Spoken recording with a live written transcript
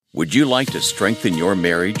Would you like to strengthen your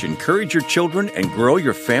marriage, encourage your children, and grow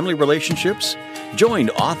your family relationships? Join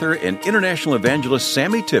author and international evangelist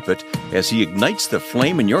Sammy Tippett as he ignites the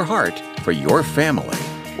flame in your heart for your family.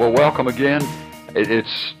 Well, welcome again.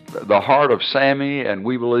 It's the heart of Sammy, and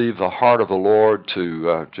we believe the heart of the Lord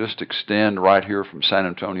to just extend right here from San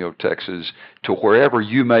Antonio, Texas, to wherever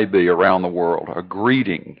you may be around the world. A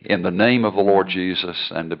greeting in the name of the Lord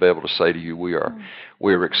Jesus, and to be able to say to you,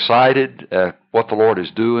 we're excited at what the Lord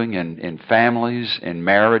is doing in families, in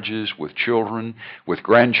marriages, with children, with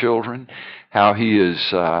grandchildren. How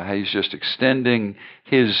he's just extending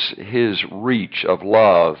his reach of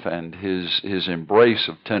love and his embrace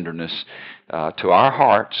of tenderness to our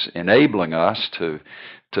hearts, enabling us to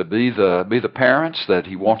be the parents that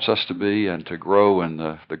He wants us to be, and to grow in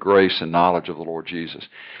the grace and knowledge of the Lord Jesus.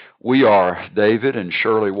 We are David and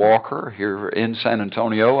Shirley Walker here in San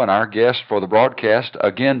Antonio, and our guest for the broadcast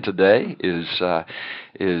again today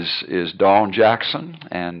is Dawn Jackson,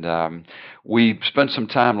 and we spent some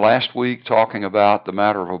time last week talking about the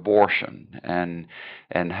matter of abortion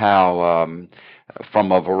and how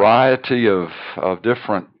from a variety of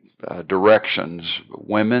different directions,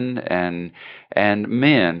 women and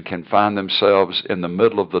men can find themselves in the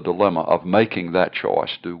middle of the dilemma of making that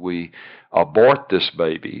choice. Do we abort this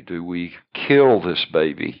baby? Do we kill this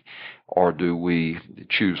baby? Or do we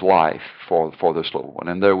choose life for this little one?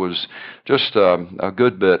 And there was just a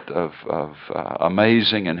good bit of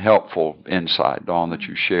amazing and helpful insight, Dawn, that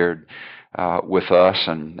you shared with us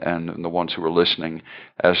and the ones who are listening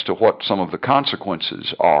as to what some of the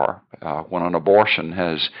consequences are when an abortion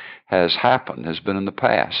has happened, has been in the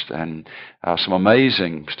past, and some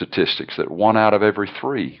amazing statistics that 1 out of every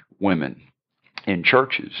 3 women in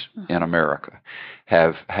churches in America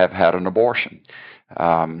have had an abortion.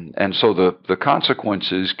 And so the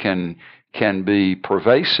consequences can be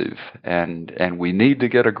pervasive, and we need to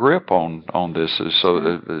get a grip on this so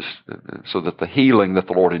that the healing that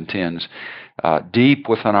the Lord intends deep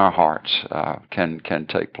within our hearts can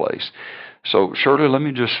take place. So, Shirley, let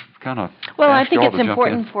me just kind of I think it's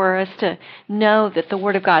important for us to know that the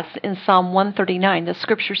Word of God in Psalm 139, the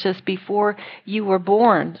Scripture says, "Before you were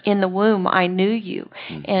born in the womb, I knew you."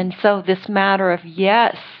 Mm-hmm. And so this matter of,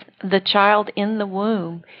 yes, the child in the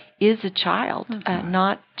womb is a child,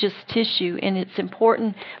 not just tissue. And it's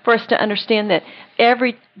important for us to understand that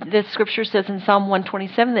the Scripture says in Psalm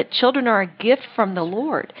 127 that children are a gift from the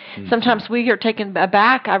Lord. Mm-hmm. Sometimes we are taken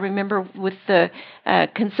aback. I remember with the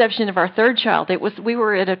conception of our third child, we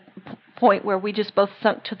were at a point where we just both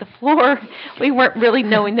sunk to the floor. We weren't really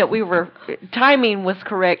knowing that timing was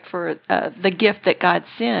correct for the gift that God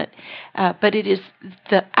sent. But it is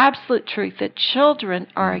the absolute truth that children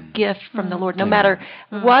are a gift from the Lord, no matter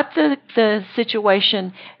what the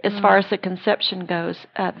situation as far as the conception goes.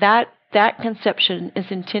 That conception is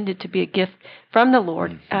intended to be a gift from the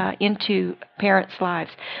Lord into parents'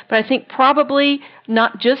 lives. But I think probably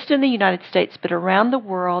not just in the United States, but around the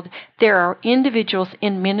world, there are individuals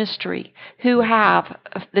in ministry who have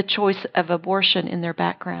the choice of abortion in their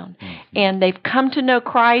background. Mm-hmm. And they've come to know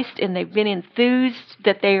Christ, and they've been enthused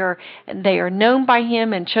that they are known by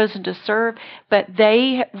Him and chosen to serve, but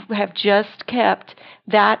they have just kept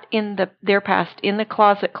that in their past, in the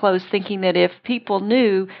closet closed, thinking that if people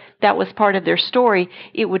knew that was part of their story,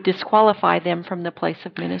 it would disqualify them from the place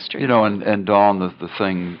of ministry. And Dawn, the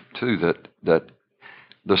thing, too, that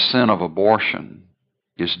the sin of abortion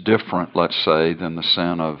is different, let's say, than the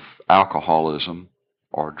sin of alcoholism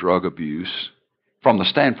or drug abuse. From the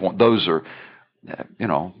standpoint, those are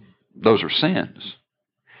sins.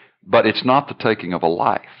 But it's not the taking of a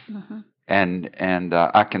life. Mm-hmm. And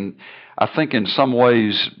I think in some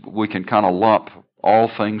ways we can kind of lump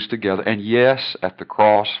all things together. And yes, at the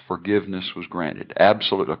cross, forgiveness was granted,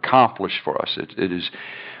 absolutely accomplished for us. It is,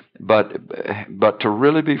 but to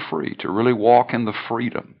really be free, to really walk in the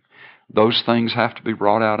freedom, those things have to be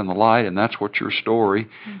brought out in the light, and that's what your story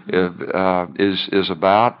is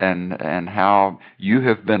about, and how you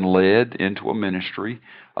have been led into a ministry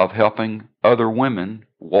of helping other women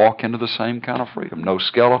walk into the same kind of freedom. No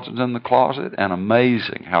skeletons in the closet, and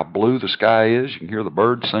amazing how blue the sky is. You can hear the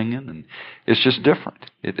birds singing, and it's just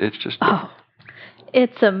different. It's just different. Oh,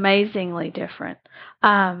 it's amazingly different.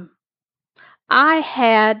 I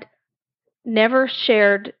had never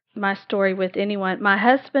shared my story with anyone. My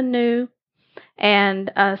husband knew, and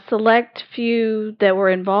a select few that were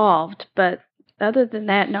involved, but other than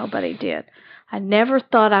that, nobody did. I never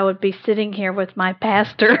thought I would be sitting here with my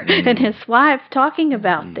pastor and his wife talking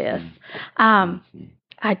about this.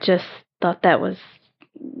 I just thought that was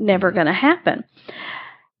never going to happen.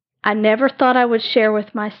 I never thought I would share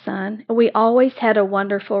with my son. We always had a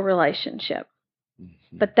wonderful relationship.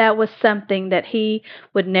 But that was something that he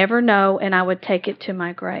would never know, and I would take it to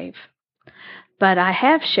my grave. But I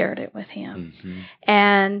have shared it with him.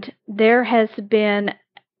 And there has been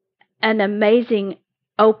an amazing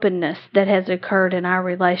openness that has occurred in our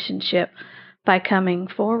relationship by coming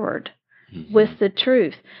forward with the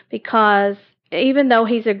truth. Because even though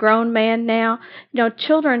he's a grown man now,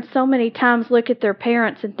 children so many times look at their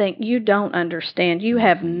parents and think, you don't understand. You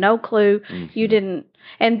have no clue. You didn't.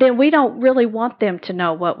 And then we don't really want them to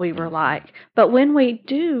know what we were like. But when we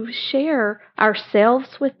do share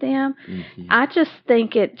ourselves with them, I just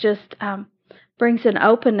think it just brings an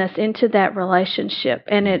openness into that relationship,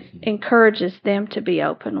 and it encourages them to be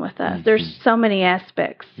open with us. There's so many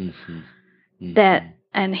aspects that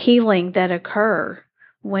and healing that occur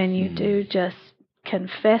when you do just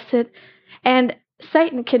confess it. And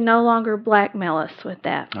Satan can no longer blackmail us with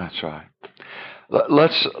that. That's right.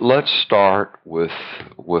 Let's start with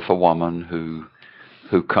a woman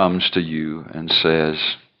who comes to you and says,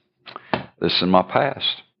 "This is my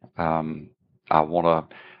past. I want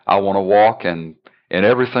to walk in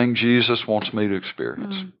everything Jesus wants me to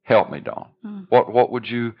experience. Help me, Dawn."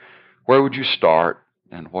 Where would you start,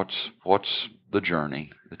 and what's the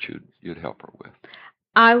journey that you'd help her with?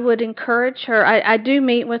 I would encourage her. I do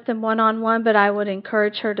meet with them one-on-one, but I would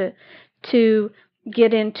encourage her to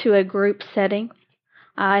get into a group setting.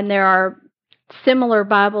 And there are similar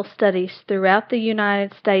Bible studies throughout the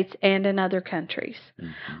United States and in other countries,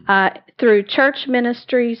 through church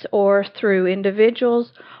ministries or through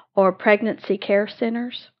individuals or pregnancy care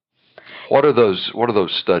centers. What are those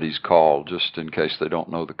studies called? Just in case they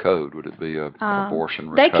don't know the code, would it be an abortion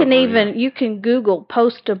recovery? You can Google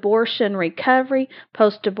post-abortion recovery,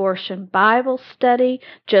 post-abortion Bible study,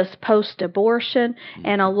 just post-abortion,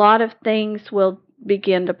 and a lot of things will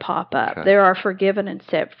begin to pop up. Okay. There are Forgiven and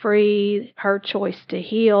Set Free, Her Choice to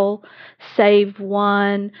Heal, Save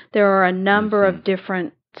One. There are a number of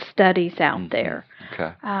different studies out there.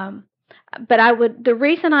 Okay. But the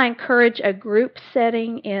reason I encourage a group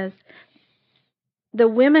setting is the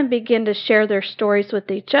women begin to share their stories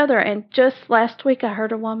with each other. And just last week I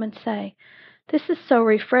heard a woman say, "This is so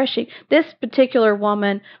refreshing." This particular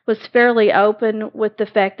woman was fairly open with the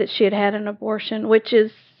fact that she had had an abortion, which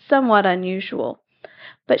is somewhat unusual.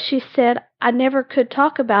 But she said, "I never could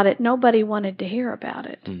talk about it. Nobody wanted to hear about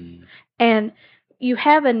it." And you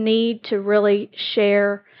have a need to really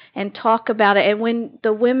share and talk about it. And when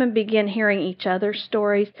the women begin hearing each other's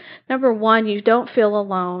stories, number one, you don't feel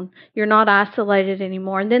alone. You're not isolated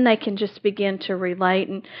anymore. And then they can just begin to relate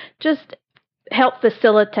and just help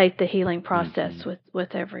facilitate the healing process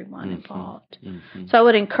with everyone involved. So I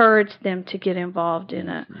would encourage them to get involved in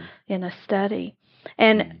a study.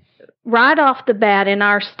 And right off the bat in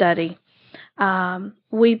our study,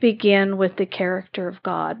 we begin with the character of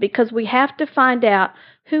God, because we have to find out,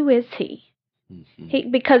 who is He?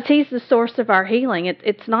 Because He's the source of our healing.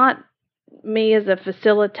 It's not me as a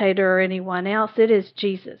facilitator or anyone else. It is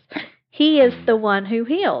Jesus. He is the one who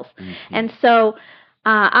heals. And so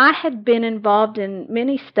I had been involved in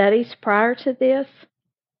many studies prior to this,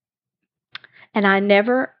 and I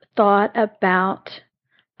never thought about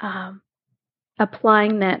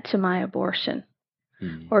applying that to my abortion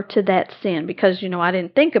or to that sin, because, I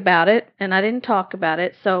didn't think about it and I didn't talk about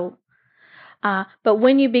it. So, but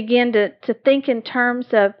when you begin to think in terms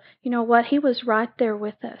of, He was right there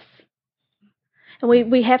with us. And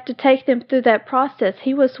we have to take them through that process.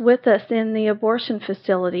 He was with us in the abortion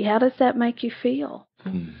facility. How does that make you feel?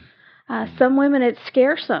 Some women, it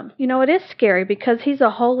scares them. It is scary because He's a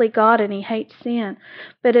holy God and He hates sin.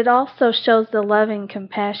 But it also shows the loving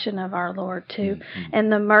compassion of our Lord, too,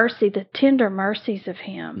 and the mercy, the tender mercies of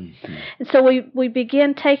Him. And so we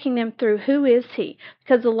begin taking them through, who is He?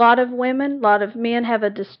 Because a lot of men have a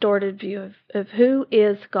distorted view of who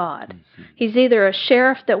is God. He's either a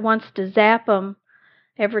sheriff that wants to zap them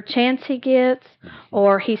every chance he gets,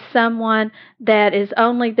 or He's someone that is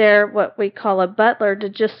only there, what we call a butler, to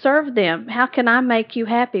just serve them. How can I make you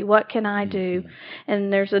happy? What can I do?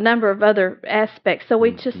 And there's a number of other aspects. So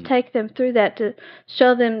we just take them through that to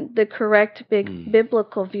show them the correct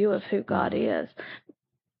biblical view of who God is.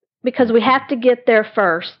 Because we have to get there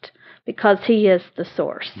first, because He is the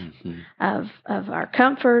source of our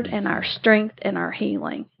comfort and our strength and our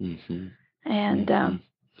healing. And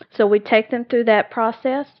so we take them through that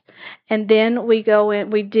process, and then we go in,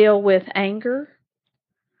 we deal with anger.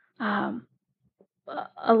 A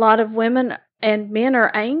lot of women and men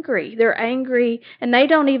are angry. They're angry, and they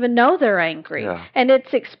don't even know they're angry. Yeah. And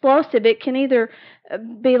it's explosive. It can either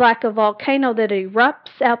be like a volcano that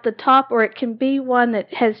erupts out the top, or it can be one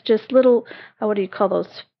that has just little, what do you call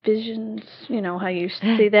those, fissions? You know how you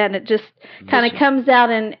see that, and it just kind of comes out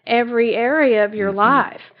in every area of your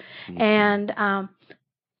life. And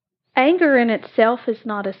anger in itself is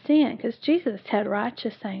not a sin, because Jesus had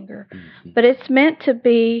righteous anger. But it's meant to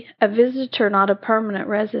be a visitor, not a permanent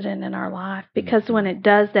resident in our life, because when it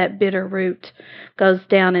does, that bitter root goes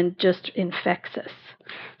down and just infects us.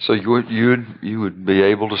 So you would be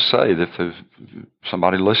able to say that if there's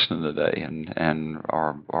somebody listening today and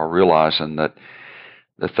are realizing that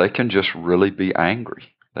they can just really be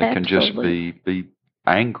angry. They can just be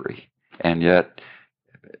angry, and yet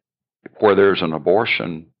where there's an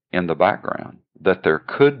abortion in the background, that there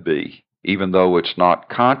could be, even though it's not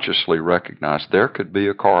consciously recognized, there could be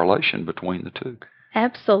a correlation between the two.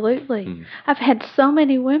 Absolutely. I've had so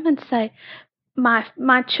many women say,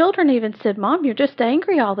 my children even said, "Mom, you're just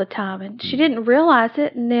angry all the time," and she didn't realize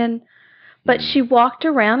it, and then, but she walked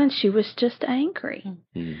around and she was just angry.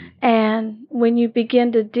 And when you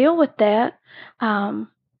begin to deal with that,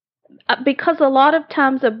 because a lot of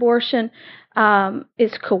times abortion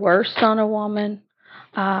is coerced on a woman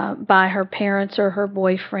by her parents or her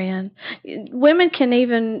boyfriend. Women can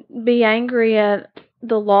even be angry at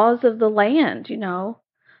the laws of the land. You know,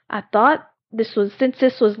 I thought since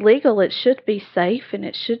this was legal, it should be safe and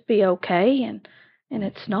it should be okay, and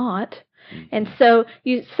it's not. And so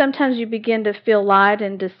sometimes you begin to feel lied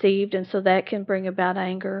and deceived, and so that can bring about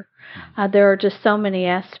anger. There are just so many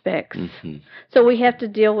aspects. So we have to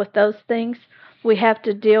deal with those things. We have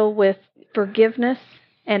to deal with forgiveness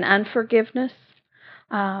and unforgiveness.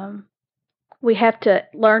 We have to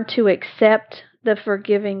learn to accept the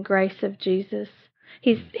forgiving grace of Jesus.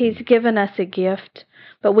 He's given us a gift,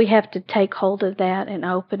 but we have to take hold of that and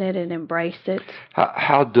open it and embrace it.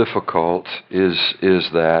 How difficult is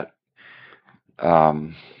that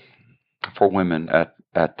for women at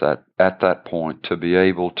that point to be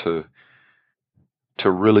able to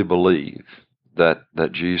really believe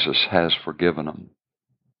that Jesus has forgiven them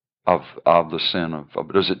of the sin of?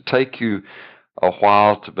 Does it take you a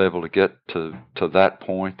while to be able to get to that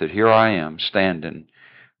point that here I am standing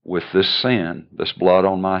with this sin, this blood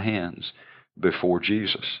on my hands before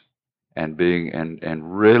Jesus, and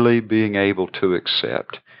really being able to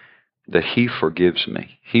accept that He forgives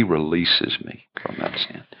me, He releases me from that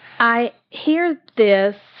sin? I hear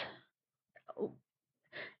this.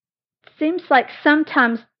 Seems like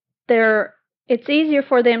sometimes it's easier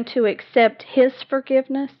for them to accept His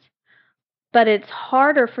forgiveness, but it's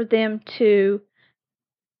harder for them to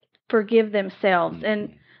forgive themselves.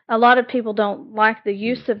 And a lot of people don't like the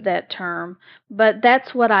use of that term, but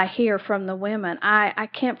that's what I hear from the women. I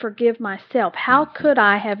can't forgive myself. How could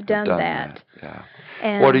I have done that? Yeah.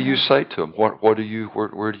 And what do you say to them? What do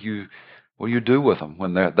you do with them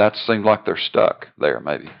when that seems like they're stuck there?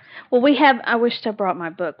 Maybe. Well, I wished I brought my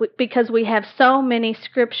book, because we have so many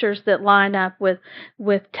scriptures that line up with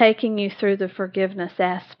taking you through the forgiveness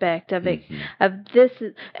aspect of it, of this,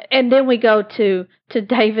 and then we go to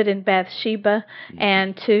David and Bathsheba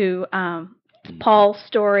and to Paul's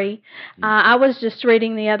story. I was just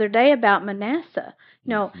reading the other day about Manasseh.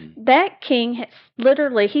 No, that king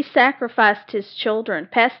literally, he sacrificed his children,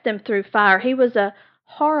 passed them through fire. He was a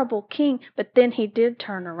horrible king, but then he did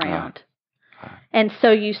turn around. And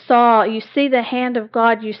so you see the hand of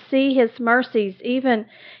God, you see His mercies, even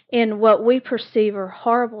in what we perceive are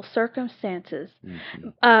horrible circumstances.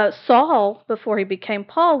 Saul, before he became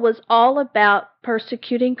Paul, was all about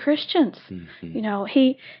persecuting Christians. You know,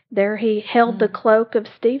 he held the cloak of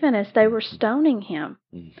Stephen as they were stoning him.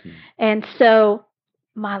 And so,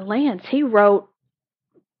 my Lance, he wrote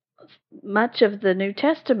much of the New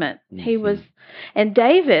Testament. And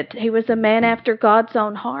David, he was a man after God's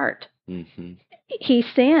own heart. He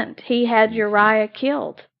sinned. He had Uriah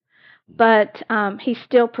killed, but he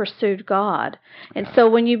still pursued God. And so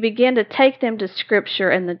when you begin to take them to Scripture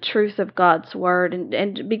and the truth of God's Word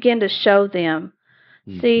and begin to show them,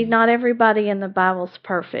 see, not everybody in the Bible's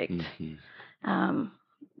perfect.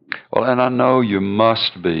 Well, and I know you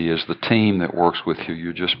must be, as the team that works with you,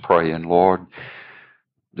 you're just praying, Lord,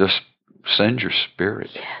 just send your Spirit.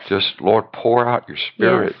 Yes. Just, Lord, pour out your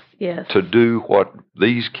Spirit to do what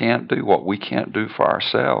these can't do, what we can't do for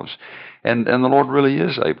ourselves. And the Lord really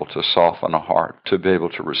is able to soften a heart to be able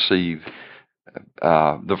to receive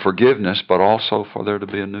the forgiveness, but also for there to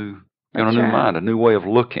be a new mind, a new way of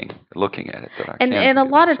looking at it. And a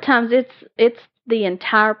lot of times it's the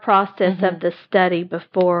entire process of the study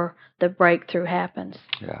before the breakthrough happens.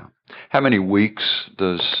 Yeah. How many weeks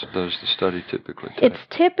does the study typically take? It's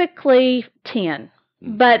typically 10,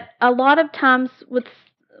 but a lot of times with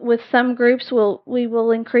some groups we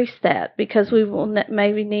will increase that because we will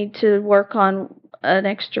maybe need to work on an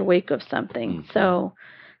extra week of something. So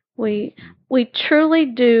we truly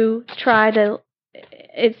do try to.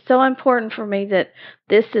 It's so important for me that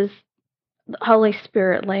this is Holy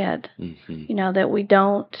Spirit led. That we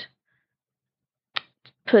don't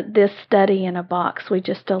put this study in a box. We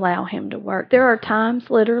just allow Him to work. There are times,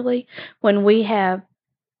 literally, when we have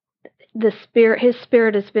the Spirit, His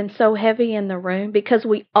Spirit has been so heavy in the room because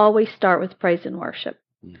we always start with praise and worship.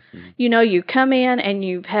 You come in and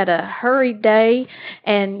you've had a hurried day,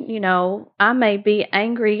 and, I may be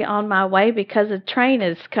angry on my way because a train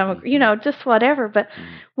has come, just whatever. But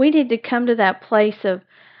we need to come to that place of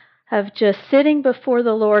just sitting before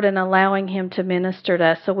the Lord and allowing Him to minister to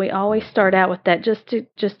us. So we always start out with that, just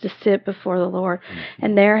to sit before the Lord.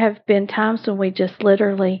 And there have been times when we just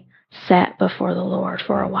literally sat before the Lord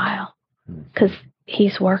for a while because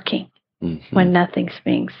He's working when nothing's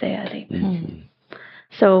being said.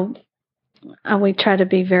 So we try to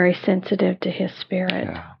be very sensitive to His Spirit.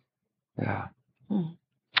 Yeah.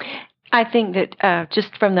 I think that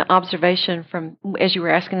just from the observation from as you were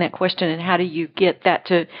asking that question, and how do you get that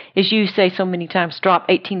to, as you say so many times, drop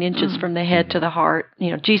 18 inches from the head to the heart.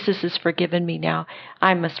 Jesus has forgiven me now.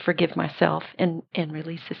 I must forgive myself and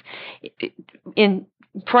release this. In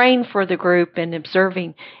praying for the group and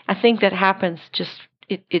observing, I think that happens just,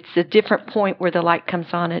 it's a different point where the light comes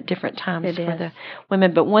on at different times for the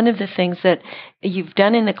women. But one of the things that you've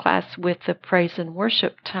done in the class with the praise and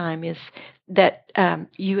worship time is that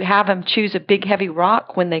you have them choose a big, heavy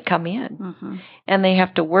rock when they come in. And they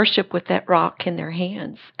have to worship with that rock in their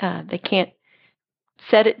hands. They can't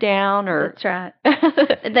set it down or... That's right.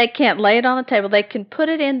 They can't lay it on the table. They can put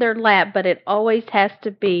it in their lap, but it always has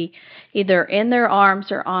to be either in their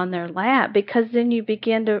arms or on their lap, because then you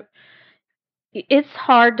begin to... It's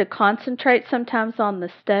hard to concentrate sometimes on the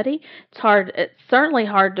study. It's certainly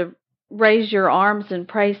hard to raise your arms and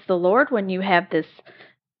praise the Lord when you have this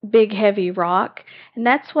big, heavy rock. And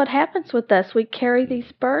that's what happens with us. We carry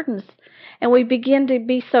these burdens, and we begin to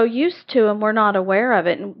be so used to them, we're not aware of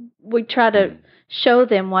it. And we try to show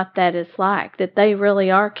them what that is like, that they really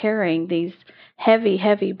are carrying these heavy,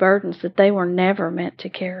 heavy burdens that they were never meant to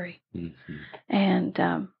carry. And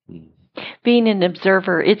being an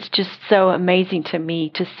observer, it's just so amazing to me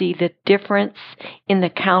to see the difference in the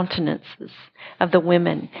countenances of the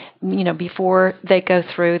women. Before they go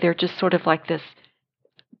through, they're just sort of like this,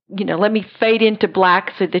 let me fade into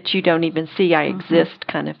black so that you don't even see I exist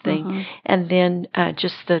kind of thing. And then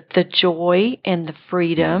just the joy and the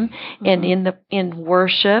freedom and in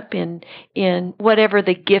worship and in whatever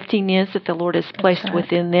the gifting is that the Lord has placed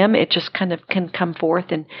within them, it just kind of can come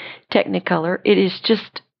forth in Technicolor. It is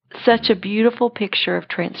just such a beautiful picture of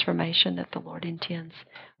transformation that the Lord intends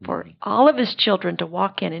for all of His children to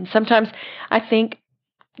walk in. And sometimes I think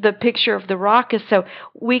the picture of the rock is so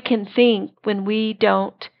we can think when we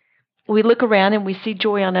look around and we see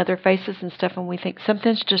joy on other faces and stuff, and we think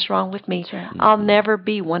something's just wrong with me. Right. I'll never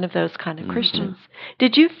be one of those kind of Christians.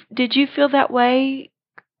 Did you feel that way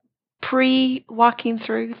pre-walking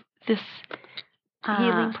through this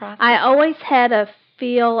healing process? I always had a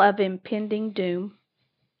feel of impending doom.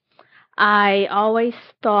 I always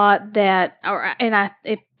thought that,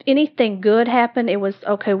 if anything good happened, it was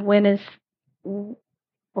when is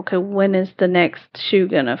the next shoe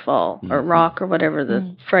gonna fall or rock or whatever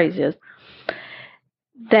the phrase is?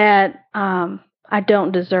 That I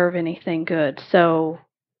don't deserve anything good, so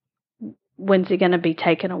when's it gonna be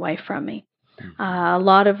taken away from me? A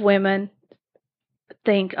lot of women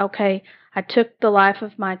think, I took the life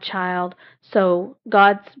of my child, so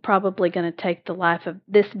God's probably going to take the life of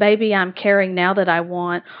this baby I'm carrying now that I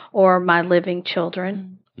want, or my living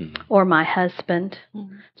children, or my husband.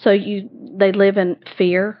 So they live in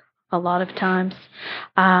fear a lot of times.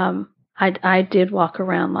 I did walk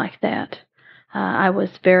around like that. I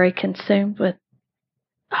was very consumed with,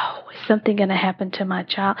 is something going to happen to my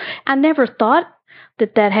child? I never thought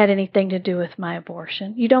that had anything to do with my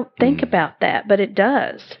abortion. You don't think about that, but it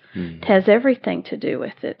does. It has everything to do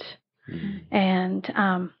with it. And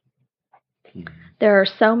there are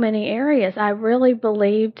so many areas. I really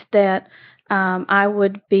believed that I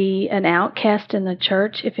would be an outcast in the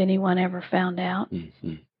church if anyone ever found out.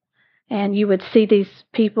 And you would see these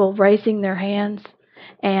people raising their hands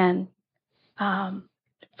and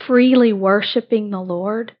freely worshiping the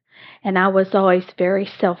Lord. And I was always very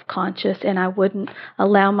self-conscious, and I wouldn't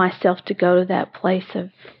allow myself to go to that place of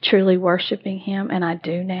truly worshiping Him, and I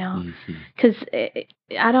do now. Because,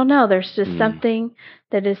 I don't know, there's just something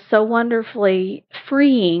that is so wonderfully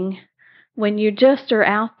freeing when you just are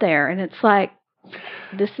out there, and it's like,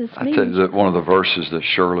 this is me. I tell you that one of the verses that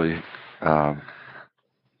Shirley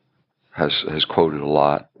has quoted a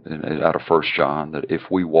lot out of 1 John, that if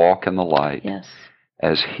we walk in the light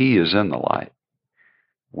as He is in the light,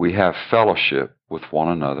 we have fellowship with one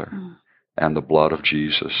another, and the blood of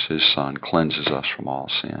Jesus, His Son, cleanses us from all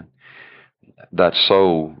sin. That's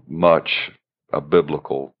so much a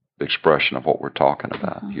biblical expression of what we're talking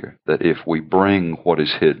about here, that if we bring what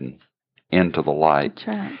is hidden into the light,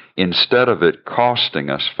 instead of it costing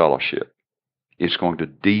us fellowship, it's going to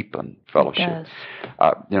deepen fellowship.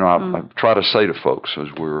 I try to say to folks as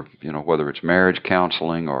we're, whether it's marriage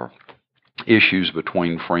counseling or issues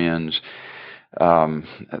between friends,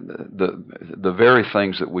 the very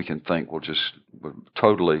things that we can think will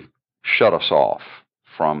totally shut us off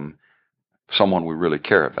from someone we really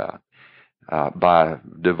care about, by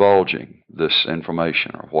divulging this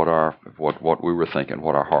information or what we were thinking,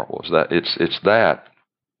 what our heart was. That it's that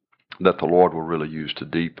the Lord will really use to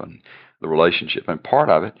deepen the relationship. And part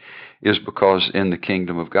of it is because in the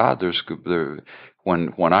kingdom of God,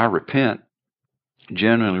 when I repent,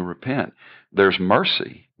 genuinely repent, there's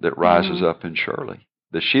mercy that rises up in Shirley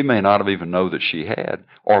that she may not have even known that she had,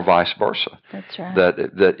 or vice versa. That's right.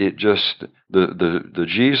 That it just the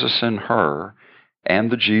Jesus in her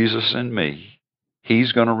and the Jesus in me,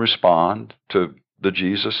 He's going to respond to the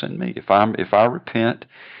Jesus in me. If I repent,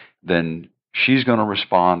 then she's going to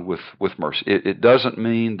respond with mercy. It doesn't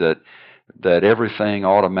mean that everything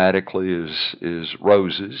automatically is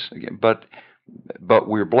roses again, but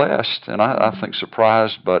we're blessed, and I think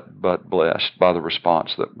surprised, but blessed by the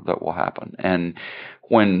response that will happen. And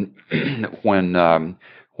when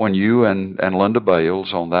you and Linda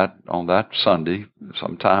Bales on that Sunday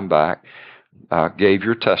some time back gave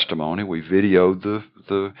your testimony, we videoed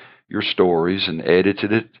your stories and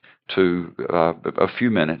edited it to a few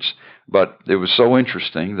minutes. But it was so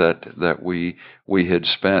interesting that we had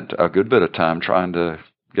spent a good bit of time trying to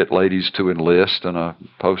get ladies to enlist in a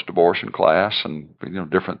post-abortion class and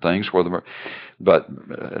different things for them, but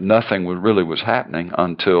nothing really was happening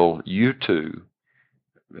until you two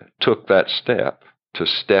took that step to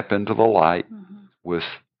step into the light with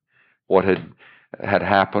what had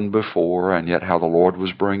happened before, and yet how the Lord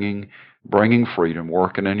was bringing freedom,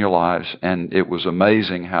 working in your lives. And it was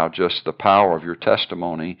amazing how just the power of your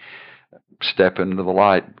testimony, stepping into the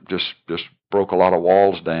light, just broke a lot of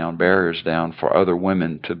walls down, barriers down for other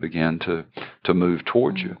women to begin to move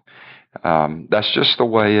towards you. That's just the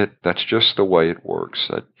way it works.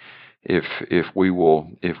 That if we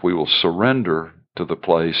will surrender to the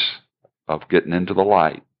place of getting into the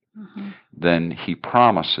light, then He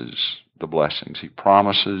promises the blessings. He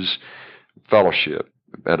promises fellowship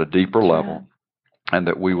at a deeper level, and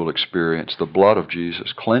that we will experience the blood of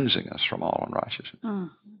Jesus cleansing us from all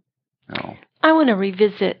unrighteousness. I want to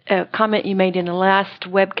revisit a comment you made in the last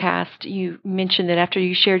webcast. You mentioned that after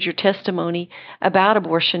you shared your testimony about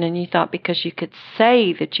abortion, and you thought because you could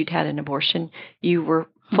say that you'd had an abortion, you were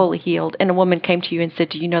fully healed. And a woman came to you and said,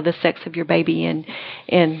 "Do you know the sex of your baby?" And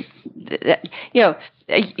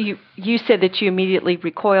you said that you immediately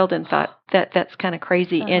recoiled and thought that's kind of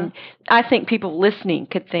crazy. And I think people listening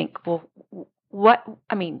could think, well, what?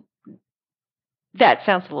 I mean, that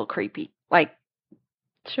sounds a little creepy. Like,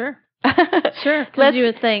 sure. Sure, because you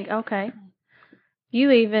would think, okay,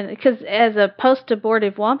 because as a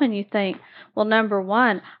post-abortive woman, you think, well, number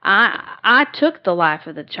one, I took the life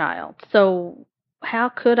of the child, so how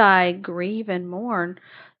could I grieve and mourn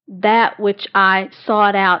that which I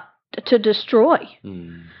sought out to destroy?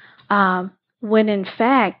 When in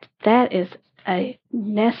fact, that is a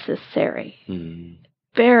necessary,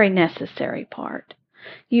 very necessary part.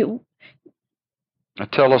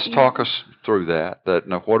 Talk us through that.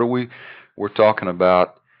 Now, what we're talking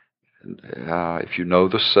about? If you know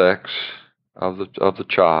the sex of the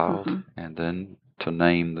child, and then to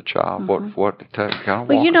name the child, what kind of?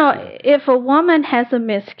 Well, if a woman has a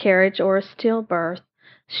miscarriage or a stillbirth,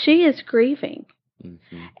 she is grieving,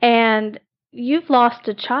 and you've lost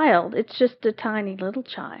a child. It's just a tiny little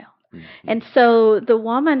child, and so the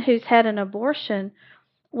woman who's had an abortion,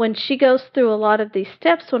 when she goes through a lot of these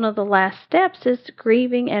steps, one of the last steps is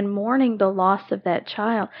grieving and mourning the loss of that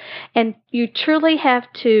child. And you truly have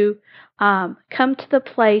to come to the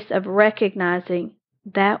place of recognizing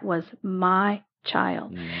that was my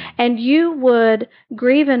child. And you would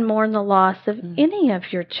grieve and mourn the loss of any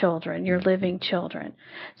of your children, your living children.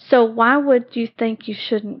 So why would you think you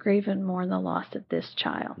shouldn't grieve and mourn the loss of this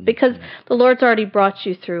child? Because the Lord's already brought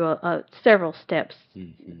you through several steps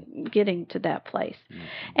getting to that place.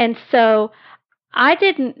 And so I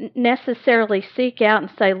didn't necessarily seek out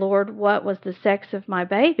and say, Lord, what was the sex of my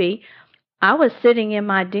baby? I was sitting in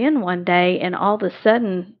my den one day, and all of a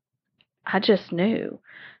sudden, I just knew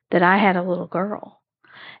that I had a little girl.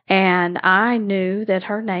 And I knew that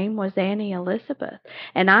her name was Annie Elizabeth.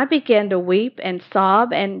 And I began to weep and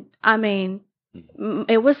sob. And I mean,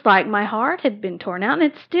 it was like my heart had been torn out.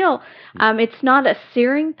 And it's still, it's not a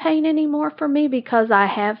searing pain anymore for me because I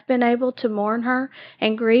have been able to mourn her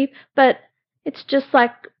and grieve. But it's just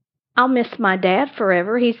like, I'll miss my dad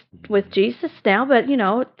forever. He's with Jesus now, but,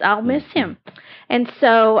 I'll miss him. And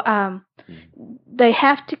so they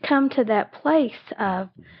have to come to that place of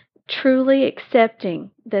truly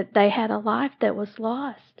accepting that they had a life that was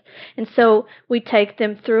lost. And so we take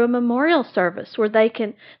them through a memorial service where they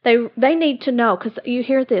need to know, because you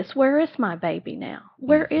hear this, where is my baby now?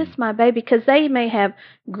 Where is my baby? Because they may have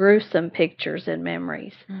gruesome pictures and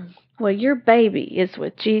memories. Well, your baby is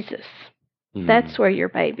with Jesus. That's where your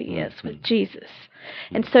baby is, with Jesus.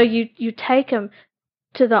 And so you take them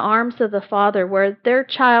to the arms of the Father where their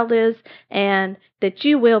child is, and that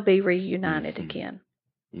you will be reunited again.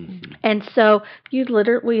 And so we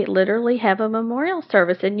literally have a memorial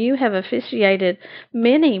service, and you have officiated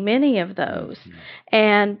many of those.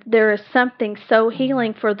 And there is something so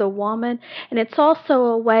healing for the woman, and it's also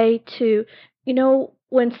a way to,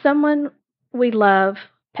 when someone we love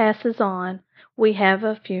passes on, we have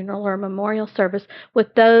a funeral or a memorial service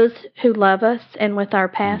with those who love us and with our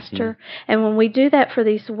pastor. And when we do that for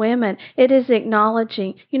these women, it is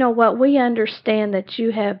acknowledging, what we understand that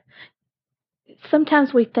you have.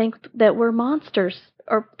 Sometimes we think that we're monsters,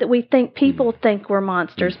 or that we think people think we're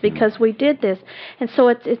monsters because we did this. And so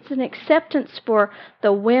it's an acceptance for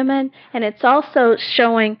the women, and it's also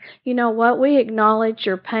showing, we acknowledge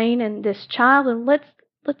your pain and this child, and let's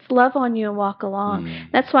love on you and walk along.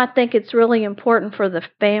 That's why I think it's really important for the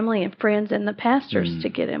family and friends and the pastors to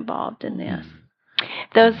get involved in this.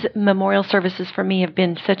 Those memorial services for me have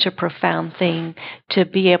been such a profound thing to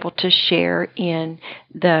be able to share in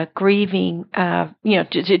the grieving,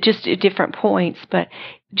 just at different points, but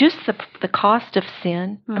just the cost of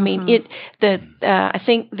sin. I mean, I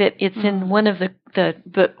think that it's in one of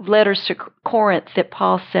the letters to Corinth that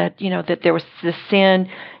Paul said, that there was the sin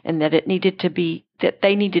and that that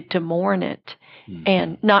they needed to mourn it,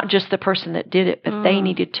 and not just the person that did it, but they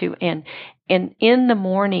needed to. And in the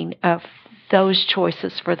mourning of those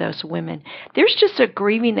choices for those women, there's just a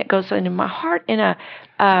grieving that goes on in my heart, and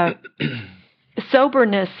a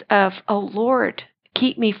soberness of, oh Lord,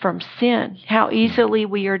 keep me from sin. How easily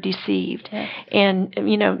we are deceived. And,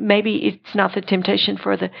 maybe it's not the temptation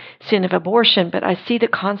for the sin of abortion, but I see the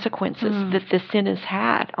consequences that the sin has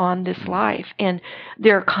had on this life. And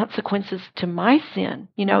there are consequences to my sin,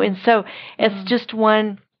 and so it's just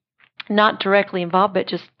one, not directly involved, but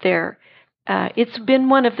just there. It's been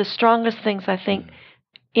one of the strongest things, I think,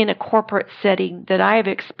 in a corporate setting that I have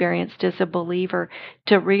experienced as a believer,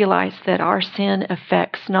 to realize that our sin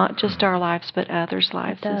affects not just our lives, but others'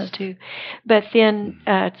 lives too. But then,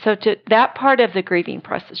 so to that part of the grieving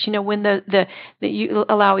process, when that you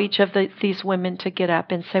allow each of these women to get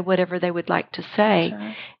up and say whatever they would like to say,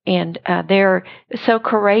 and they're so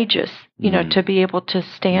courageous, to be able to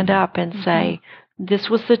stand up and say,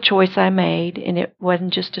 this was the choice I made, and it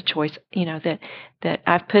wasn't just a choice, that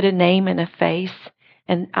I've put a name and a face,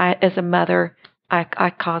 and I, as a mother,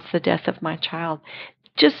 I caused the death of my child.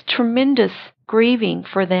 Just tremendous grieving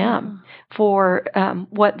for them, for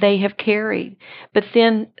what they have carried. But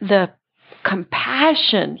then the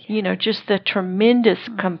compassion, just the tremendous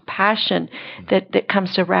compassion that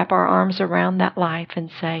comes to wrap our arms around that life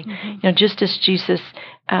and say, just as Jesus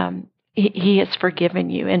He has forgiven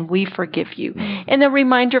you, and we forgive you. And a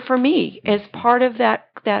reminder for me, as part of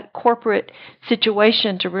that corporate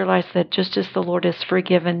situation, to realize that just as the Lord has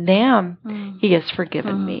forgiven them, He has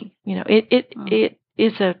forgiven me. It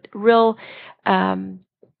is a real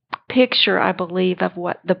picture, I believe, of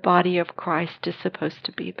what the body of Christ is supposed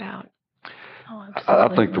to be about.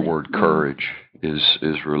 I think the word courage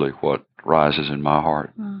is really what rises in my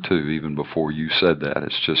heart too, even before you said that.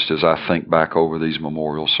 It's just, as I think back over these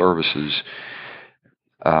memorial services,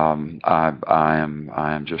 I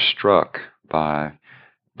am just struck by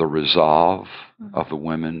the resolve of the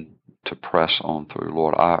women to press on through.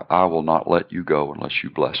 Lord, I will not let you go unless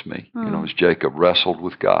you bless me. As Jacob wrestled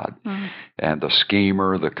with God, and the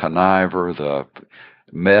schemer, the conniver,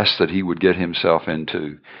 mess that he would get himself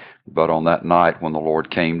into. But on that night when the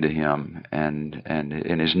Lord came to him, and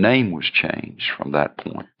his name was changed from that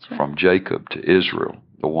point, right. from Jacob to Israel,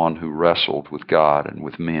 the one who wrestled with God and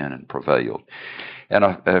with men and prevailed. And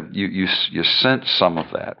you sense some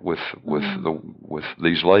of that with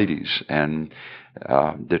these ladies, and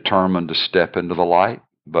determined to step into the light,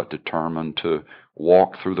 but determined to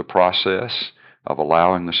walk through the process of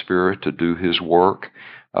allowing the Spirit to do His work,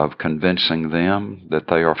 of convincing them that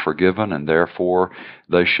they are forgiven and therefore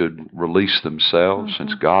they should release themselves.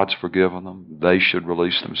 Since God's forgiven them, they should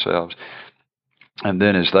release themselves. And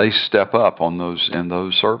then as they step up in those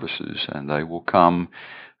services, and they will come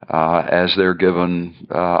as they're given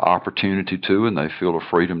opportunity to, and they feel a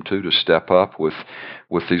freedom to step up with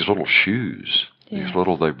these little shoes. Yes.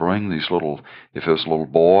 They bring these little, if it's a little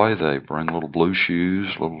boy, they bring little blue shoes,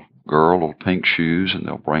 little girl, little pink shoes, and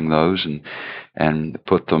they'll bring those and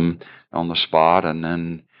put them on the spot. And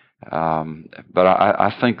then, but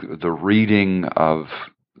I think the reading of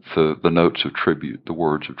the notes of tribute, the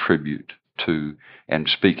words of tribute to, and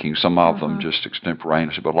speaking, some of them just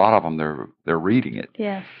extemporaneously, but a lot of them they're reading it.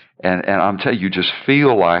 Yes. And I'm telling you, just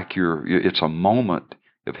feel like it's a moment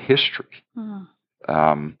of history.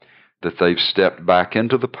 That they've stepped back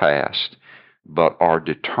into the past, but are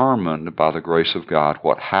determined by the grace of God,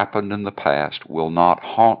 what happened in the past will not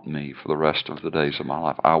haunt me for the rest of the days of my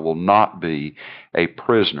life. I will not be a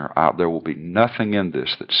prisoner. There will be nothing in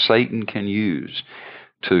this that Satan can use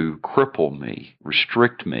to cripple me,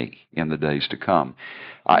 restrict me in the days to come.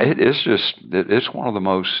 It's one of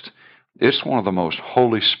the most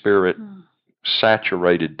Holy Spirit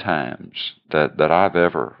saturated times that I've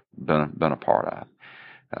ever been a part of.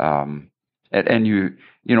 And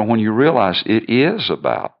when you realize it is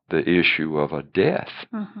about the issue of a death,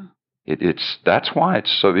 that's why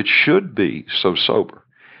it should be so sober.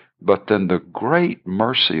 But then the great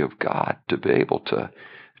mercy of God to be able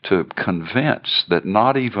to convince that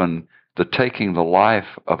not even the taking the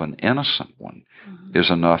life of an innocent one is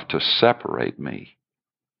enough to separate me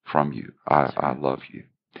from you. I love you.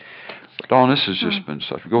 Dawn, this has just been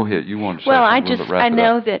such. Go ahead. You want to say something? Well, I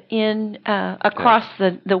know that in across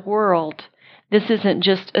the world, this isn't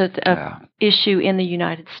just a issue in the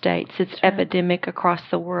United States. It's epidemic across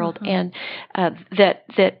the world, and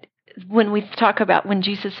that when we talk about when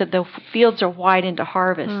Jesus said the fields are white into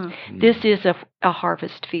harvest, this is a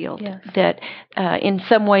harvest field. Yes. That in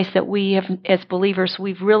some ways that we have, as believers,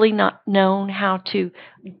 we've really not known how to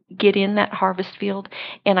get in that harvest field.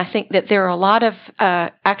 And I think that there are a lot of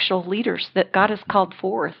actual leaders that God has called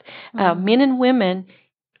forth, men and women,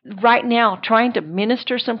 right now trying to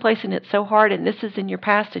minister someplace, and it's so hard, and this is in your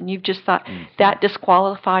past, and you've just thought that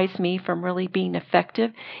disqualifies me from really being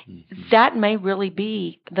effective. That may really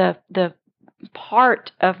be the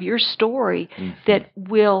part of your story that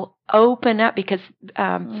will open up, because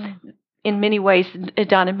in many ways,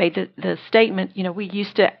 Donna made the statement, we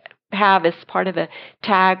used to have as part of a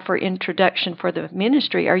tag for introduction for the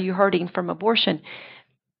ministry, are you hurting from abortion?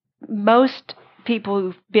 Most people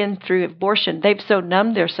who've been through abortion, they've so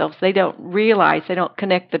numbed themselves, they don't realize, they don't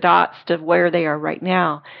connect the dots to where they are right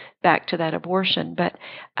now back to that abortion. But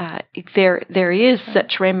there is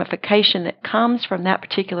such ramification that comes from that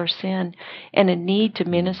particular sin and a need to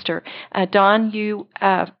minister. Dawn, you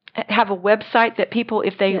have a website that people,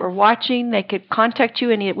 if they are watching, they could contact you,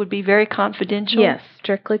 and it would be very confidential? Yes,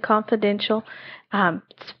 strictly confidential.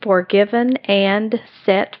 It's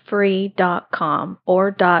forgivenandsetfree.com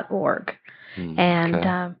or .org.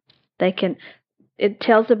 And it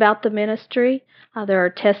tells about the ministry. There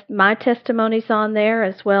are my testimonies on there,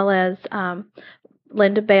 as well as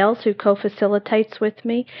Linda Bales, who co-facilitates with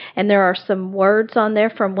me. And there are some words on there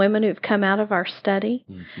from women who've come out of our study.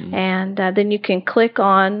 And then you can click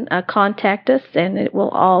on Contact Us, and it will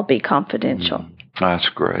all be confidential. That's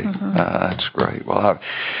great. That's great. Well,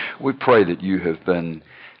 we pray that you have been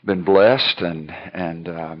blessed and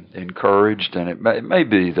encouraged, and it may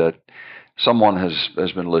be that someone has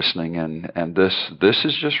been listening, and this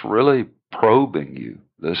is just really probing you.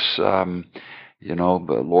 This,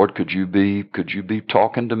 but Lord, could you be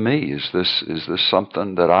talking to me? Is this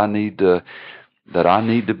something that I need to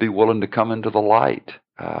be willing to come into the light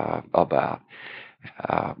about?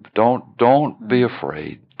 Don't be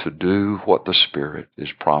afraid to do what the Spirit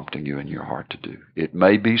is prompting you in your heart to do. It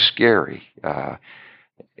may be scary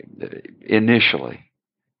initially,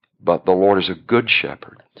 but the Lord is a good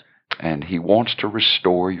shepherd, and He wants to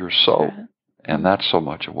restore your soul. Right. And that's so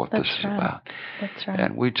much of what this is about. That's right.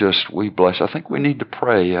 And we bless. I think we need to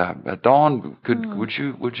pray. Dawn, would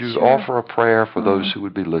you offer a prayer for those who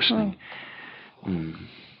would be listening?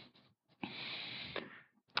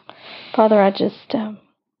 Father, I just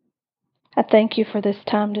I thank you for this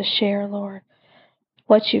time to share, Lord,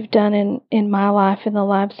 what you've done in my life, in the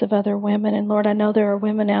lives of other women. And Lord, I know there are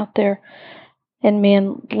women out there and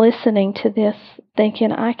men listening to this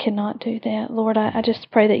thinking, I cannot do that. Lord, I just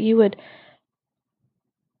pray that you would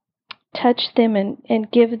touch them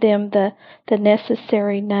and give them the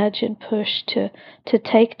necessary nudge and push to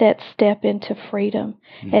take that step into freedom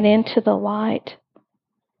and into the light.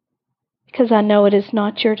 Because I know it is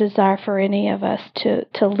not your desire for any of us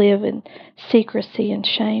to live in secrecy and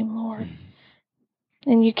shame, Lord.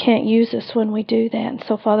 And you can't use us when we do that. And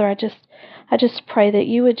so, Father, I just pray that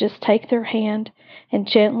you would just take their hand and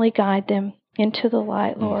gently guide them into the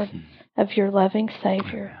light, Lord, of your loving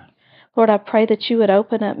Savior. Lord, I pray that you would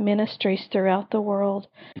open up ministries throughout the world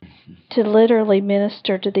to literally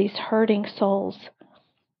minister to these hurting souls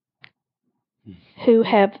who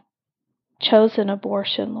have chosen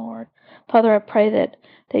abortion, Lord. Father, I pray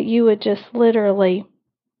that you would just literally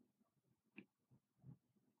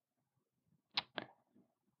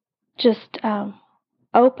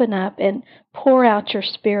open up and pour out your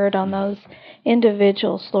Spirit on those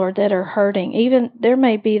individuals, Lord, that are hurting. Even there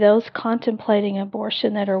may be those contemplating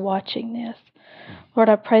abortion that are watching this. Lord,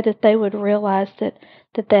 I pray that they would realize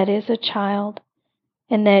that is a child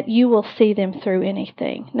and that you will see them through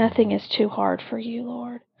anything. Nothing is too hard for you,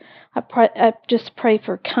 Lord. I just pray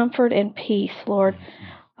for comfort and peace, Lord,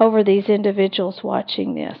 over these individuals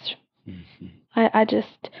watching this. I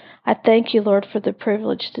thank you, Lord, for the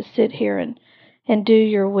privilege to sit here and do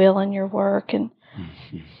your will and your work. And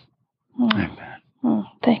Amen.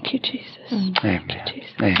 Thank you, Jesus. Amen. Thank you,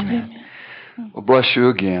 Jesus. Amen. Well, bless you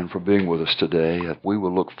again for being with us today. We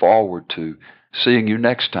will look forward to seeing you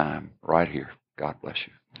next time right here. God bless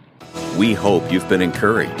you. We hope you've been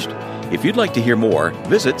encouraged. If you'd like to hear more,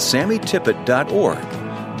 visit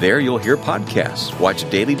SammyTippett.org. There you'll hear podcasts, watch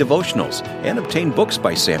daily devotionals, and obtain books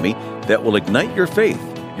by Sammy that will ignite your faith,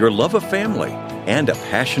 your love of family, and a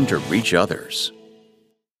passion to reach others.